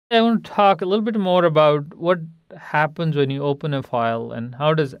I want to talk a little bit more about what happens when you open a file and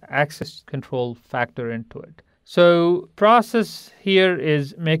how does access control factor into it. So process here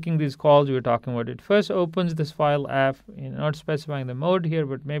is making these calls we were talking about. It first opens this file app, not specifying the mode here,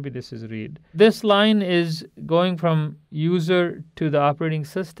 but maybe this is read. This line is going from user to the operating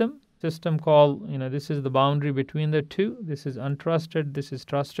system. System call, this is the boundary between the two. This is untrusted, this is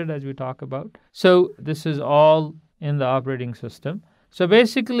trusted as we talk about. So this is all in the operating system. So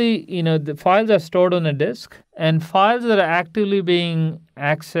basically, the files are stored on a disk, and files that are actively being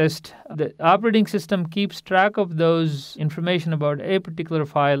accessed, the operating system keeps track of those information about a particular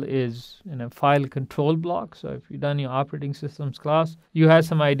file is in a file control block. So if you've done your operating systems class, you have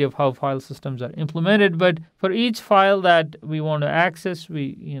some idea of how file systems are implemented. But for each file that we want to access,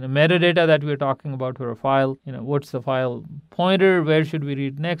 metadata that we're talking about for a file, what's the file pointer, where should we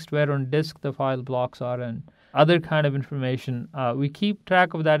read next, where on disk the file blocks are, and other kind of information. We keep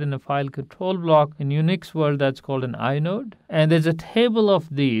track of that in a file control block. In Unix world, that's called an inode. And there's a table of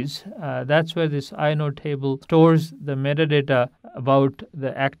these. That's where this inode table stores the metadata about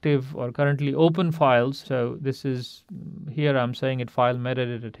the active or currently open files. So this is, here I'm saying it file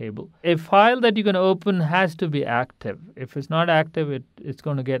metadata table. A file that you're going to open has to be active. If it's not active, it's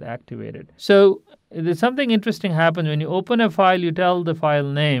going to get activated. So there's something interesting happens when you open a file, you tell the file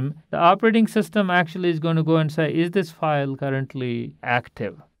name. The operating system actually is going to go and say, is this file currently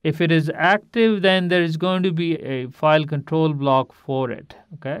active? If it is active, then there is going to be a file control block for it.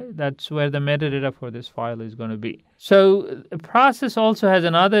 Okay, that's where the metadata for this file is going to be. So the process also has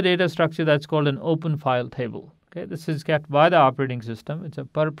another data structure that's called an open file table. Okay, this is kept by the operating system. It's a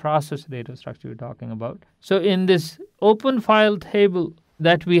per process data structure we're talking about. So in this open file table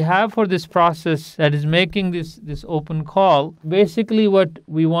that we have for this process that is making this open call, basically what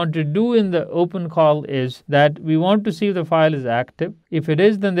we want to do in the open call is that we want to see if the file is active. If it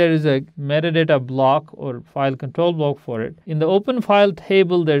is, then there is a metadata block or file control block for it. In the open file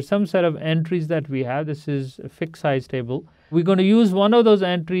table, there's some set of entries that we have. This is a fixed size table. We're going to use one of those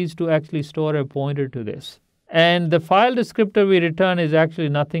entries to actually store a pointer to this. And the file descriptor we return is actually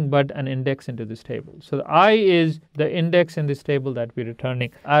nothing but an index into this table. So the I is the index in this table that we're returning.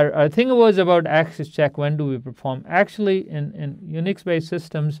 Our thing was about access check. When do we perform? Actually, in Unix-based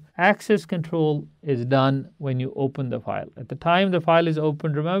systems, access control is done when you open the file. At the time the file is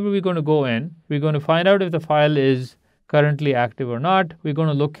opened, remember we're going to go in. We're going to find out if the file is currently active or not. We're going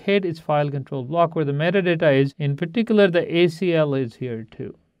to locate its file control block where the metadata is. In particular, the ACL is here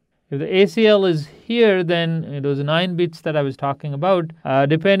too. If the ACL is here, then those 9 bits that I was talking about,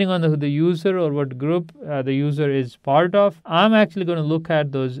 depending on the user or what group the user is part of, I'm actually going to look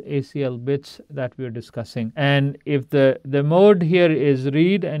at those ACL bits that we're discussing. And if the mode here is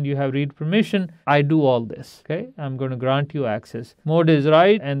read and you have read permission, I do all this. Okay, I'm going to grant you access. Mode is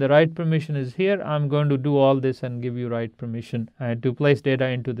write and the write permission is here. I'm going to do all this and give you write permission to place data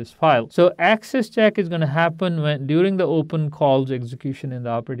into this file. So access check is going to happen during the open calls execution in the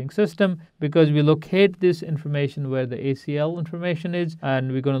operating system, because we locate this information where the ACL information is,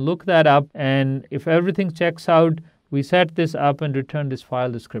 and we're going to look that up, and if everything checks out, we set this up and return this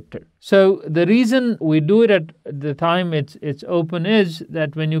file descriptor. So the reason we do it at the time it's open is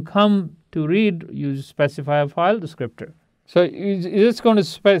that when you come to read, you specify a file descriptor. So you're just going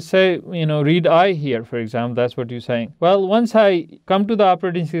to say, read I here, for example. That's what you're saying. Well, once I come to the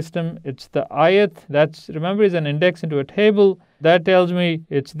operating system, it's the ith. Remember, is an index into a table. That tells me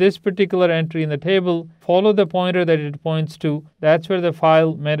it's this particular entry in the table. Follow the pointer that it points to. That's where the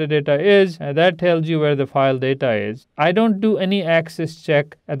file metadata is, and that tells you where the file data is. I don't do any access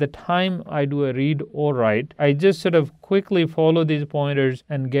check at the time I do a read or write. I just sort of quickly follow these pointers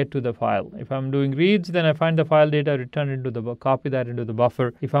and get to the file. If I'm doing reads, then I find the file data, return into copy that into the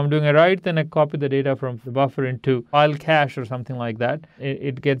buffer. If I'm doing a write, then I copy the data from the buffer into file cache or something like that.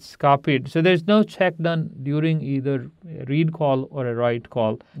 It gets copied. So there's no check done during either a read call or a write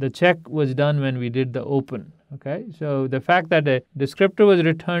call. The check was done when we did the open. Okay, so the fact that a descriptor was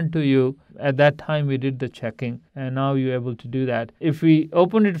returned to you, at that time we did the checking, and now you're able to do that. If we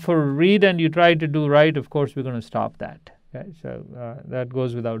open it for read and you try to do write, of course we're going to stop that. Okay, so that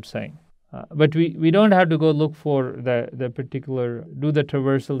goes without saying. But we don't have to go look for the particular, do the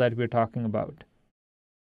traversal that we're talking about.